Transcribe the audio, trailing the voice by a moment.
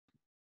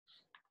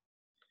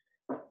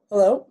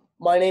Hello,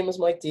 my name is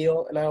Mike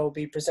Deal, and I will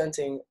be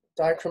presenting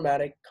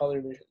dichromatic color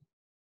vision.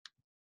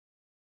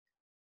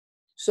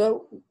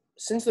 So,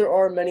 since there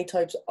are many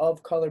types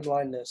of color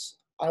blindness,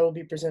 I will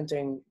be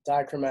presenting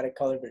dichromatic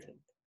color vision.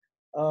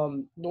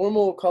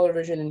 Normal color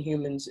vision in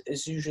humans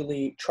is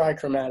usually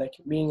trichromatic,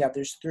 meaning that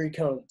there's three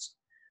cones.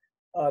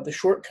 The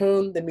short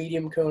cone, the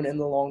medium cone,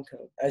 and the long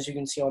cone, as you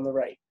can see on the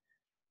right.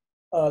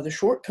 The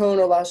short cone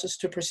allows us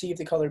to perceive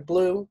the color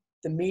blue,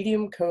 the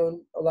medium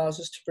cone allows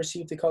us to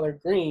perceive the color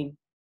green,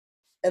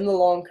 and the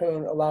long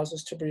cone allows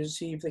us to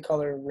perceive the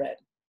color red.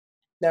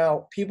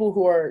 Now, people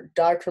who are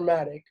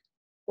dichromatic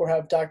or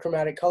have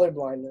dichromatic color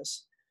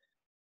blindness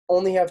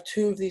only have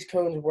two of these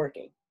cones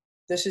working.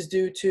 This is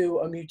due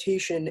to a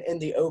mutation in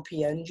the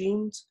OPN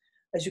genes.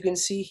 As you can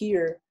see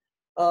here,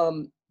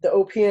 the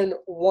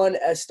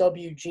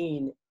OPN1SW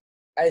gene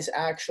is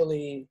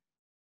actually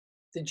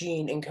the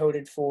gene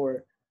encoded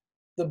for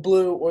the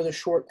blue or the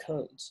short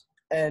cones,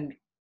 and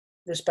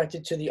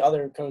respected to the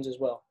other cones as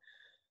well.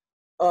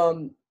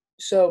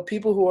 So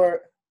people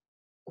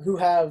who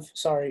have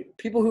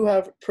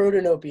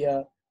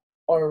protanopia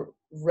are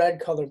red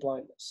color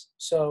blindness.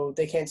 So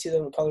they can't see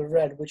the color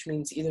red, which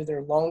means either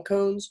their long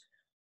cones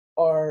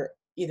are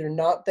either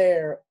not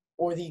there,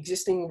 or the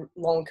existing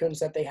long cones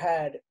that they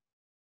had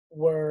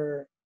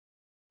were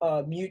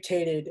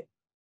mutated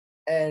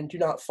and do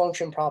not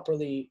function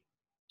properly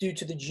due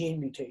to the gene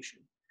mutation.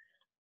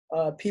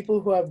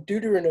 People who have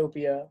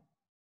deuteranopia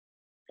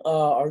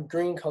are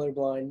green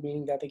colorblind,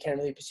 meaning that they can't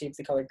really perceive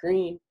the color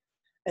green,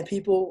 and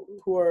people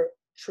who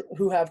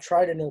have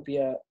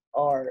tritanopia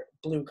are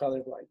blue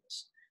color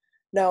blindness.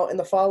 Now, in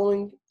the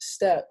following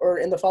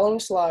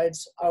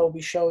slides, I will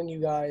be showing you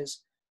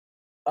guys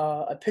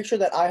a picture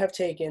that I have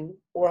taken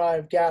or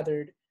I've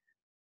gathered,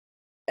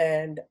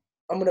 and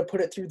I'm going to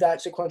put it through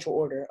that sequential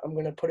order. I'm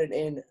going to put it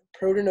in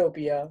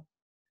protanopia,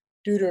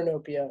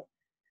 deuteranopia,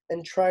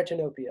 and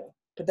tritanopia.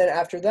 But then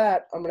after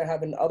that, I'm going to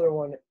have another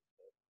one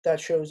that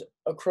shows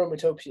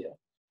achromatopsia.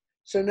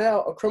 So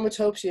now,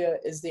 achromatopsia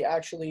is the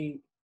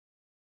actually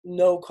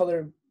no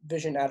color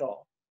vision at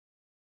all.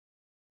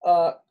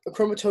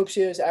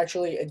 Achromatopsia is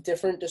actually a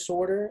different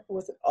disorder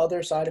with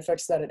other side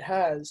effects that it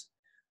has,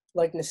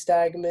 like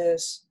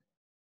nystagmus,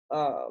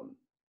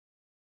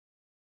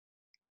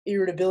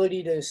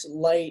 irritability to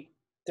light.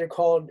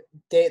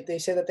 They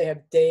say that they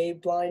have day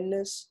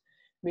blindness,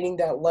 meaning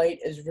that light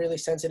is really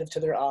sensitive to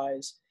their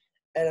eyes.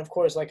 And of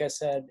course, like I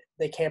said,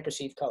 they can't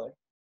perceive color.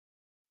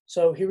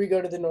 So here we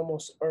go to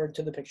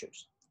the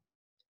pictures.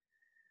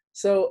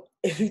 So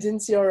if you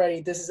didn't see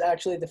already, this is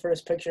actually the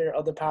first picture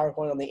of the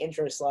PowerPoint on the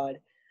intro slide.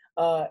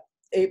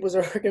 It was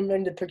a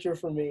recommended picture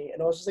for me,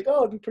 and I was just like, oh,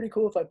 it'd be pretty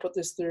cool if I put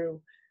this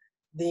through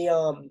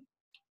the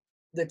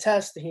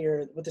test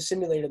here with the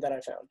simulator that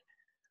I found.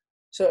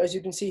 So as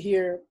you can see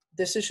here,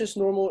 this is just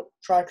normal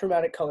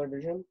trichromatic color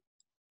vision.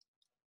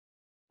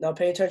 Now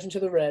pay attention to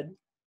the red.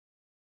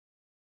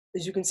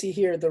 As you can see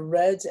here, the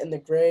reds and the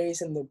grays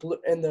and the blue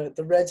and the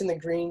reds and the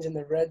greens and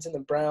the reds and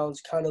the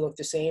browns kind of look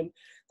the same.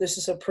 This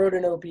is a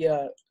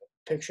protanopia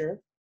picture.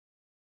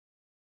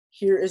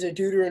 Here is a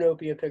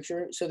deuteranopia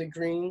picture. So the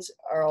greens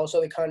are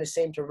also the kind of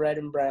same to red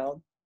and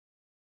brown.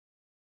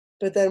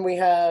 But then we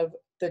have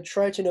the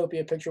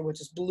tritanopia picture, which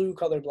is blue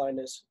color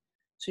blindness.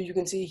 So you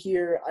can see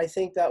here, I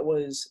think that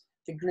was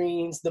the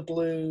greens, the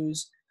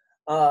blues,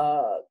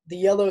 the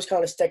yellows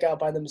kind of stick out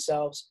by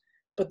themselves,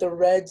 but the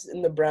reds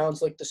and the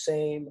browns look the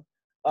same.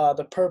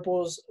 The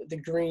purples, the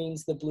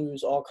greens, the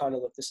blues all kind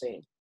of look the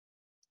same.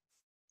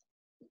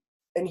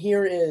 And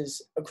here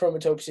is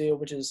achromatopsia,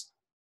 which is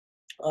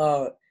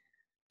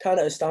kind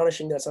of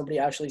astonishing that somebody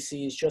actually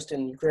sees just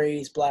in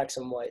grays, blacks,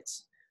 and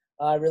whites.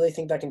 I really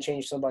think that can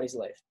change somebody's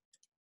life.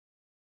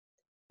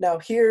 Now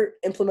here,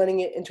 implementing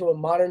it into a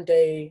modern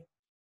day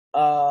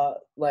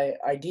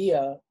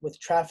idea with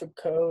traffic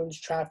cones,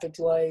 traffic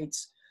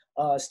lights,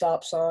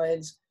 stop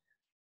signs.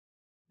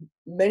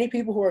 Many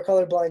people who are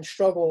colorblind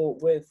struggle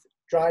with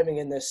driving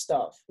in this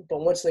stuff,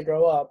 but once they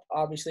grow up,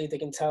 obviously they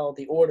can tell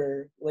the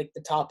order, like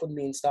the top would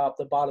mean stop,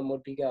 the bottom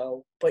would be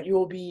go, but you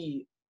will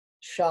be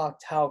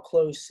shocked how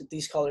close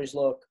these colors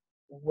look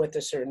with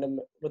a certain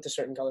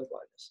color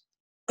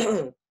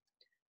blindness.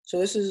 So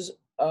this is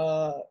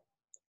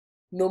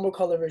normal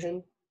color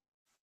vision.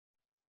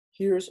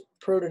 Here's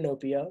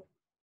protanopia.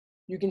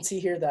 You can see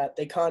here that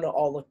they kind of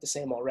all look the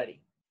same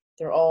already.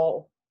 They're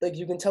all, like,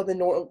 you can tell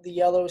the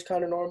yellow is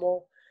kind of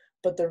normal,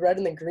 but the red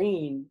and the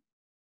green,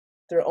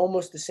 they're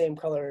almost the same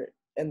color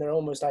and they're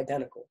almost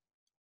identical.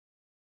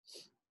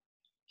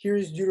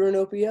 Here's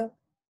deuteranopia,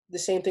 the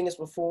same thing as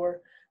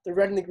before. The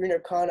red and the green are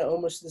kind of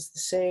almost the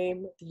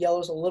same. The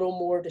yellow's a little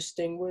more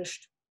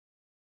distinguished.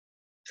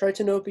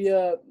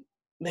 Tritanopia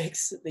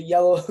makes the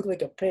yellow look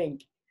like a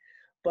pink,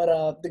 but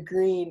the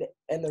green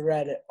and the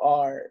red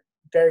are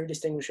very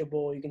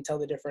distinguishable. You can tell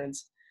the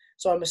difference.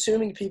 So I'm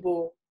assuming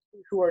people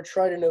who are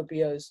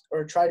tritanopias,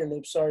 or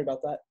tritanopes, sorry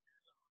about that,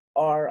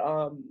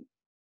 are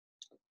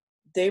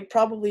they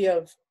probably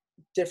have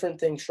different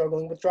things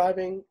struggling with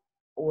driving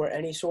or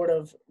any sort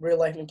of real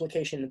life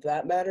implication of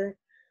that matter.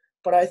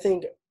 But I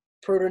think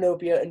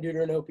protanopia and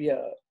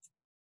deuteranopia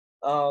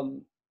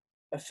um,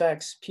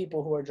 affects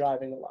people who are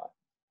driving a lot.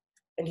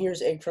 And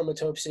here's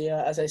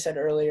achromatopsia. As I said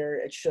earlier,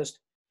 it's just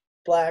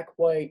black,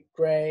 white,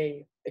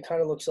 gray. It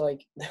kind of looks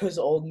like those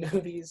old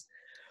movies,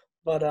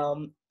 but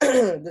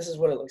this is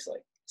what it looks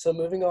like. So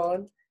moving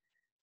on,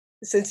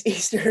 since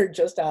Easter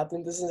just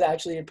happened, this is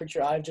actually a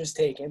picture I've just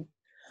taken.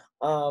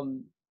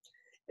 Um,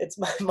 it's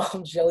my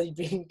mom's jelly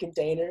bean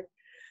container,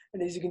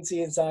 and as you can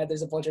see inside,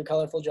 there's a bunch of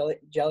colorful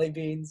jelly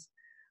beans.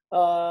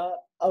 I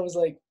was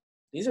like,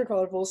 these are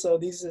colorful, so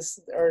this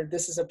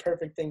is a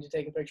perfect thing to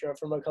take a picture of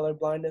for my color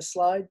blindness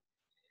slide.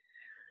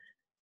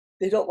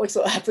 They don't look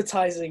so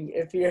appetizing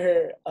if you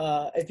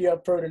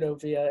have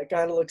protanopia. It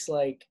kind of looks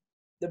like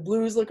the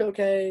blues look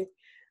okay,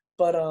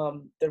 but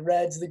the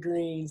reds, the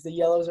greens, the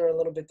yellows are a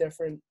little bit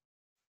different.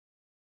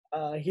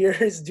 Here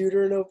is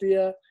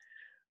deuteranopia.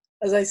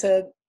 As I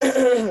said,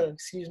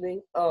 excuse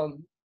me.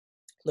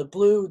 The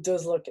blue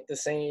does look the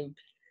same,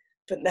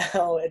 but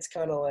now it's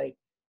kind of like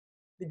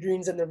the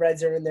greens and the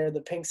reds are in there,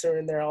 the pinks are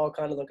in there, all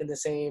kind of looking the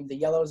same. The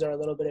yellows are a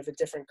little bit of a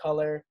different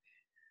color.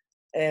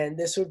 And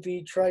this would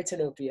be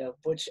tritanopia,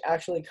 which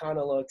actually kind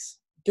of looks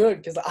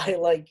good because I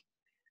like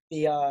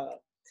the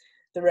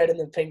red and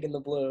the pink and the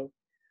blue.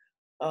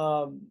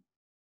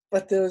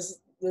 But those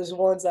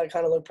ones that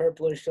kind of look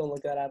purplish don't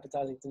look that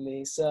appetizing to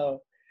me.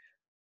 So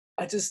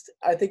I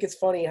think it's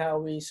funny how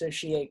we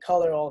associate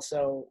color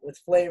also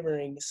with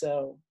flavoring.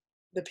 So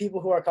the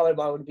people who are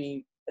colorblind would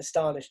be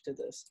astonished to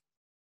this.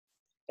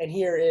 And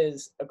here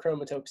is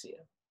achromatopsia.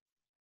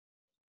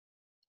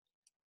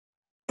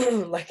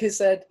 Like I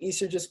said,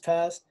 Easter just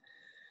passed.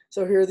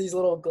 So here are these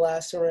little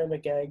glass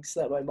ceramic eggs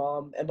that my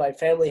mom and my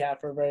family had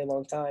for a very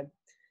long time.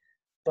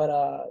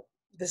 But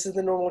this is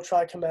the normal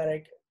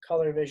trichromatic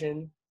color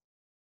vision.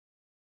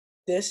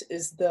 This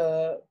is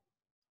the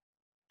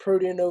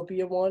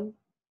protanopia one.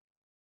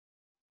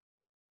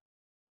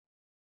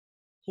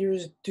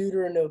 Here's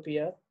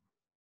deuteranopia.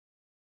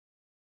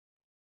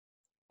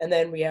 And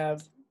then we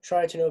have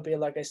tritanopia,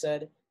 like I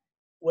said,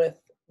 with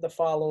the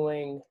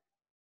following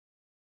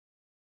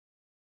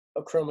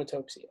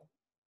achromatopsia.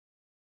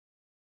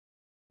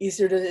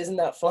 Easter isn't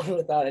that fun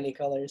without any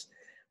colors,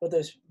 with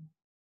those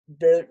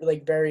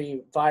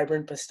very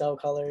vibrant pastel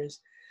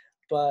colors.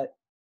 But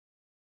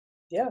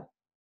yeah,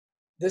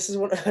 this is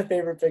one of my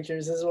favorite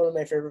pictures. This is one of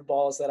my favorite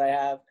balls that I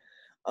have.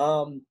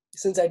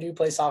 Since I do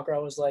play soccer, I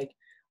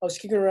was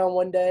kicking around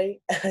one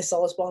day and I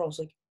saw this ball and I was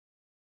like,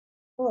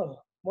 oh,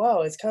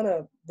 wow, it's kind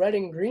of red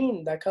and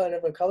green, that kind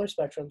of a color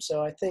spectrum.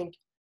 So I think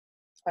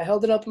I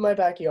held it up in my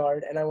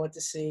backyard and I went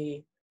to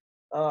see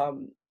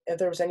if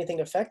there was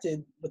anything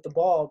affected with the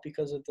ball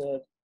because of the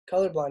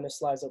color blindness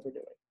slides that we're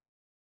doing.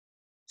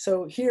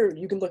 So here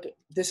you can look at,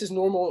 this is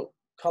normal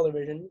color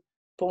vision,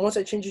 but once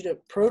I change it to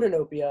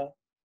protanopia,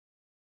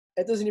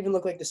 it doesn't even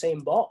look like the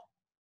same ball.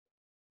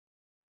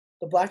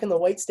 The black and the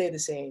white stay the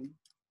same,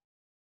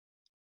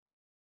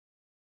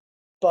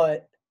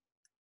 but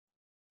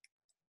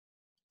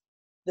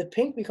the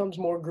pink becomes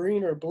more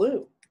green or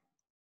blue,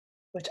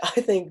 which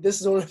I think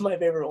this is one of my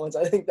favorite ones.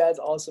 I think that's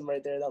awesome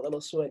right there, that little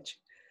switch.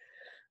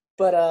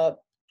 But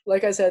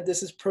like I said,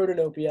 this is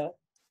protanopia.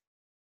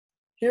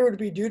 Here would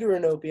be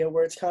deuteranopia,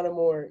 where it's kind of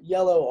more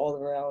yellow all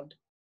around.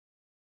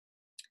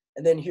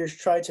 And then here's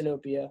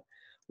tritanopia,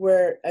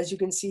 where, as you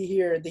can see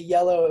here, the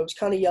yellow, it was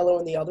kind of yellow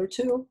in the other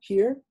two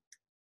here.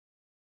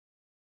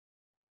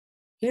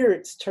 Here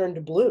it's turned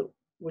to blue,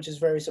 which is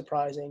very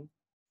surprising.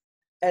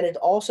 And it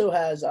also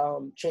has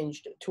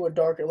changed to a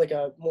darker, like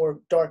a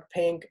more dark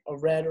pink, a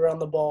red around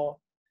the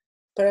ball.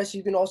 But as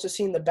you can also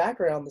see in the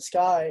background, the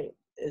sky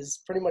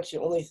is pretty much the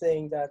only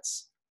thing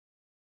that's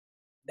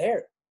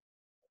there.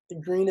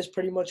 The green is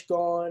pretty much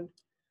gone,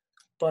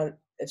 but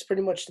it's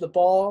pretty much the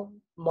ball,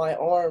 my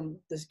arm,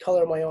 this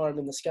color of my arm,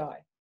 in the sky.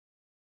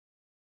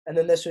 And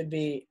then this would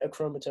be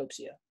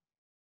achromatopsia.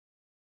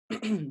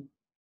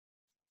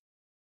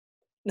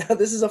 Now,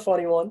 this is a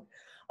funny one.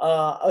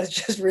 I was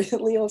just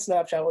recently on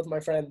Snapchat with my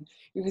friend.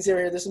 You can see right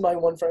here, this is my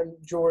one friend,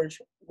 George,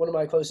 one of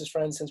my closest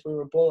friends since we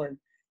were born,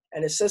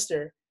 and his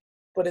sister,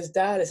 but his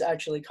dad is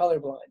actually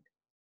colorblind.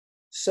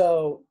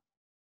 So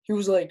he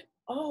was like,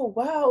 oh,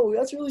 wow,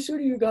 that's really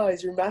sweet of you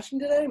guys. You're matching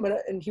today?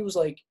 And he was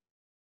like,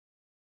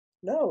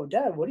 no,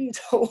 Dad, what are you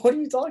what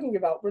are you talking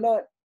about? We're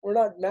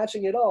not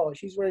matching at all.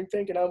 She's wearing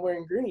pink and I'm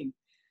wearing green.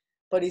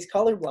 But he's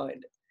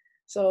colorblind.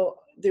 So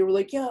they were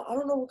like, yeah, I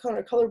don't know what kind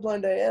of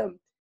colorblind I am.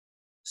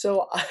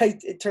 So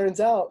it turns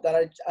out that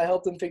I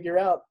helped him figure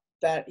out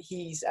that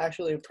he's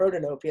actually a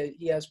protanopia.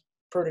 He has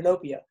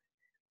protanopia,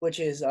 which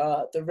is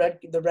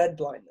the red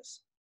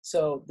blindness.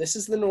 So this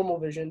is the normal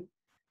vision.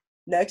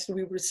 Next,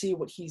 we will see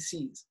what he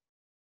sees,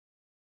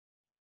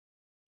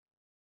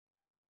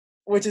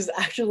 which is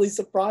actually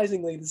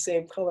surprisingly the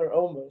same color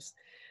almost.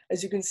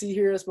 As you can see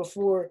here as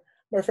before,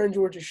 my friend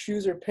George's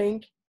shoes are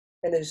pink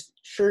and his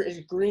shirt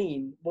is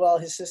green, while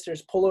his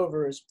sister's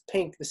pullover is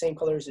pink, the same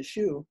color as his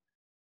shoe.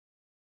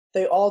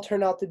 They all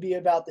turn out to be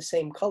about the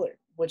same color,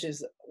 which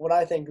is what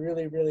I think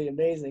really, really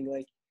amazing.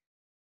 Like,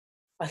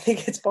 I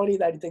think it's funny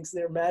that he thinks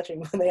they're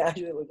matching when they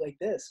actually look like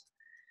this.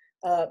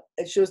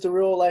 it shows the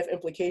real life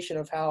implication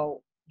of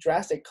how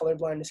drastic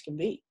colorblindness can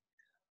be.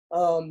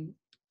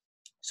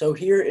 So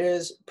here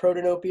is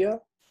protanopia,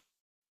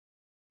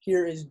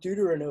 here is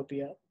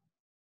deuteranopia,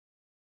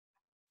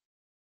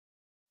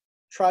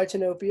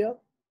 tritanopia,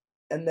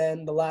 and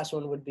then the last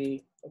one would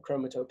be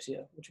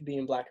achromatopsia, which would be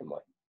in black and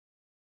white.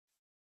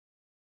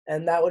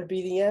 And that would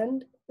be the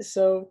end.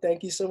 So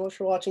thank you so much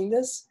for watching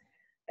this,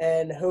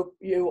 and hope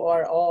you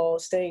are all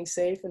staying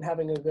safe and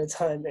having a good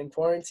time in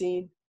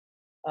quarantine.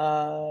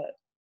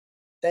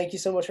 Thank you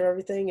so much for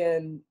everything,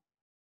 and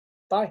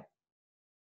bye.